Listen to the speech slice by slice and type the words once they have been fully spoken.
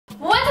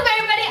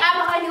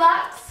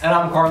And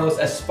I'm Carlos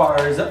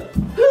Esparza.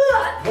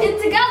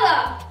 And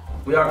together,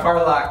 we are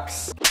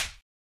LOX.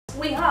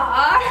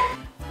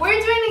 We're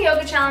doing the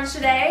yoga challenge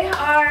today.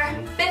 Our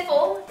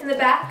Biffle in the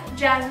back,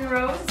 Jazz and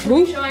Rose, is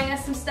going to be showing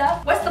us some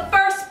stuff. What's the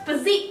first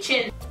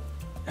position?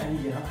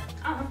 Yeah.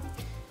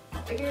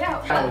 Figure it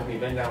out. Down with me,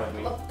 bend down with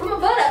me. Put my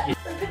butt up.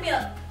 Let's pick me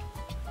up.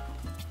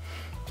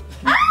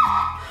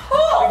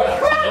 Holy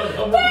crap!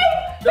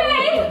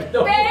 Babe!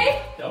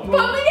 Put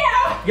me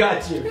down!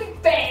 Got you.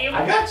 Babe!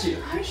 I got you.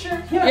 Are you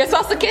sure? Yeah. You're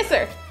supposed to kiss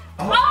her.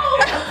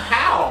 Oh!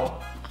 How?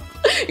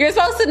 You're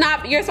supposed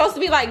to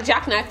be like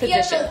jackknife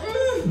position.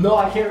 No,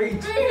 I can't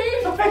reach.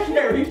 I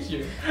can't reach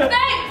you.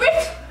 Babe,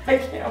 reach! I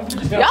can't.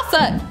 Y'all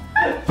suck.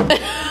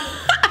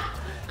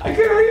 I can't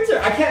reach her.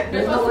 I can't.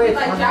 You're supposed to be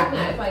like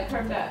jackknife, like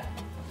her back.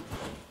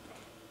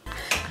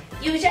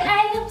 Use your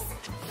abs.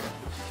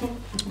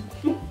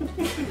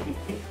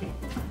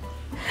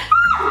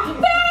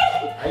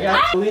 I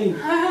got to leave.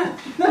 I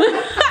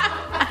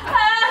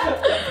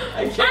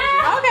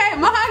can't. Okay,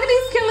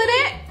 Mahogany's killing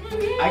it.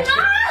 I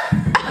can't.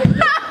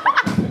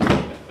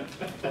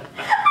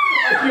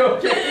 Are you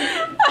okay?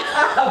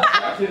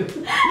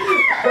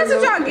 That's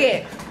what y'all get.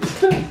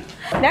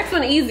 Next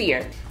one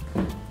easier.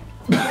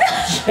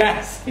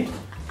 Chassis.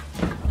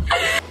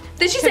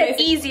 Did she say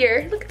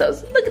easier? Look at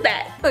those. Look at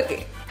that.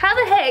 Okay. How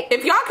the heck?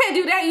 If y'all can't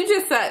do that, you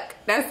just suck.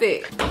 That's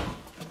it.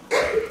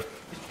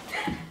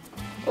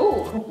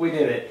 Ooh, we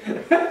did it.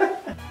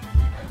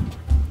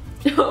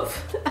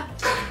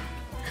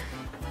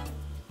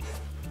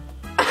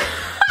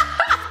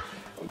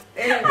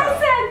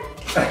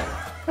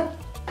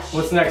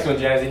 What's the next one,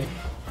 Jazzy?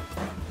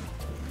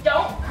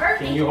 Don't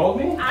hurt me. Can you hold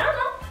me? I don't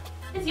know.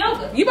 It's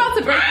yoga. You about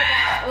to break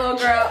it, little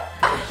girl.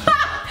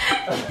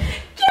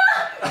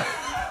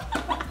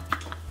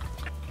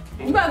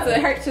 You about to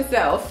hurt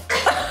yourself.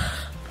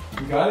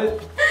 You got it?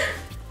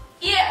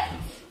 Yeah.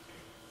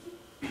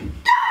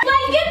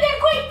 Like, get there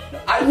quick.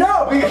 I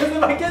know, because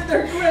if I get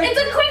there quick. It's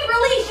a quick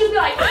release. You'd be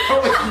like,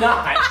 No, it's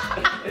not.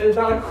 It is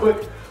not a quick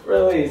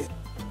release.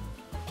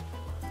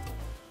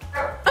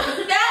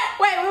 that.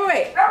 Wait.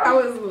 I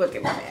was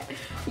looking at that.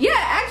 Yeah,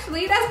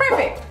 actually, that's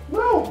perfect.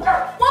 No. One.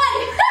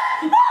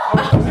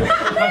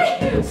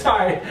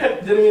 Sorry,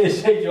 didn't mean to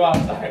shake you off.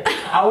 Sorry.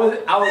 I was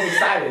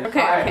excited. Okay,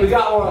 All right, okay. we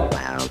got one.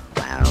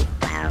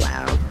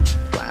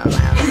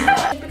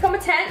 Become a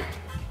tent.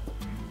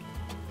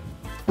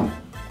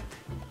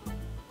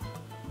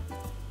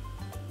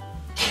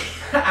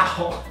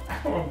 Ow.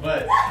 My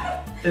butt.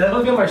 Is that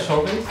looking at my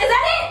shoulders? Is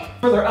that it?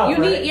 Further up,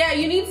 right?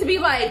 You need to be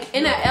like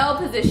in an L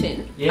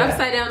position. Yeah.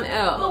 Upside down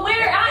L. But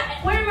where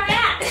am I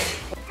at?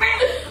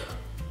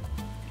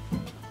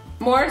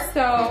 More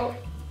so.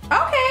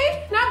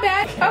 Okay, not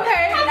bad.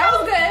 Okay, that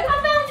was good. I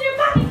found your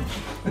body.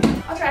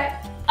 I'll try it.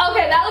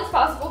 Okay, that looks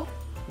possible.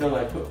 No,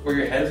 like where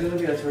your head's gonna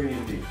be, that's where you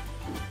need to be.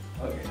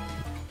 Okay.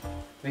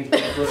 Make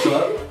it lift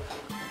up.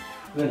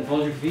 Then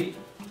fold your feet.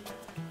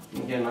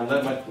 Again, my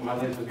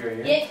legs will be right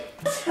here. Yeah.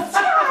 Just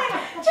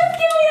try. Just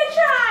give me a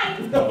try.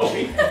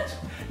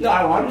 No, no,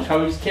 I want to try,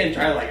 we just can't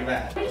try like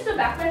that. I just go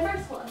back my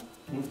first one.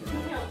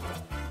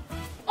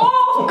 Oh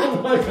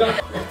Oh! my god.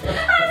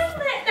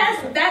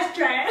 That's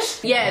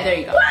trash. Yeah, there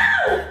you go. Woo!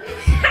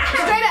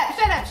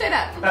 Straight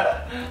up. Woo!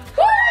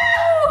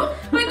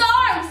 With the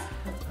arms.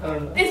 I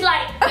don't know. It's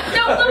like,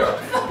 no.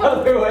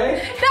 Other way?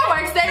 That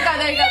works. There you go.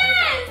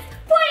 Yes!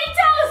 Pointy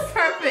toes.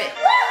 Perfect.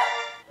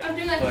 Woo! I'm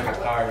doing like Like a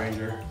Power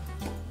Ranger.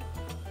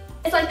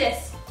 It's like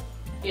this.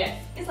 Yes.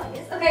 It's like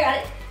this. Okay, got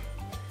it.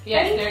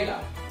 Yes, Ready? there you go.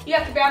 You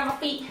have to grab my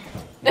feet.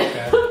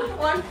 Okay.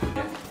 One, two.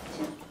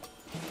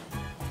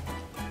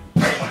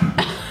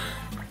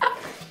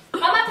 I'm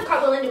gonna have to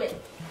cartwheel into it.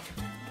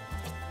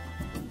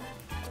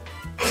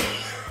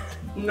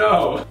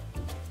 No.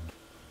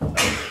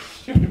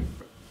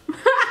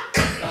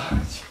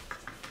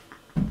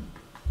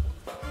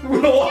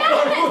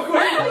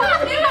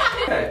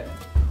 Okay.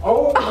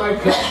 Oh my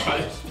gosh.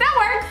 That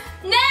works.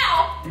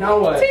 Now. Now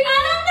what?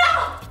 I don't know.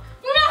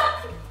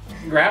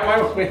 No. Grab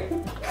my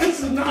wing.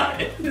 This is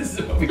not it. This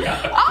is what we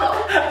got.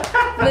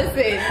 Oh,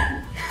 listen.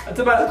 That's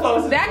about as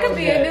close as That it's could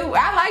be gonna a get. new.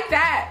 I like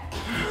that.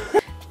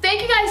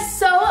 Thank you guys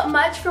so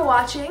much for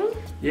watching.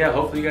 Yeah,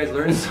 hopefully you guys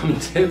learned some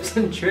tips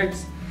and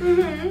tricks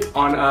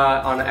on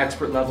an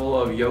expert level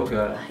of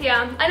yoga.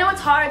 Yeah, I know it's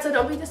hard, so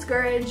don't be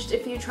discouraged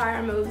if you try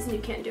our moves and you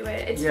can't do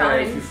it. It's Yeah,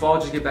 if you fine. fall,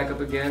 just get back up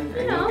again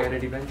and know. you'll get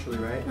it eventually,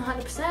 right?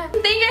 100%.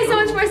 Thank you guys so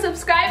much for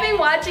subscribing,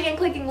 watching, and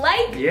clicking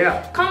like.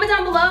 Yeah. Comment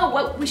down below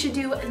what we should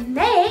do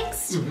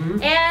next.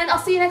 And I'll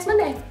see you next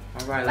Monday.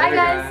 All right, Bye later,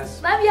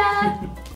 guys. Love ya.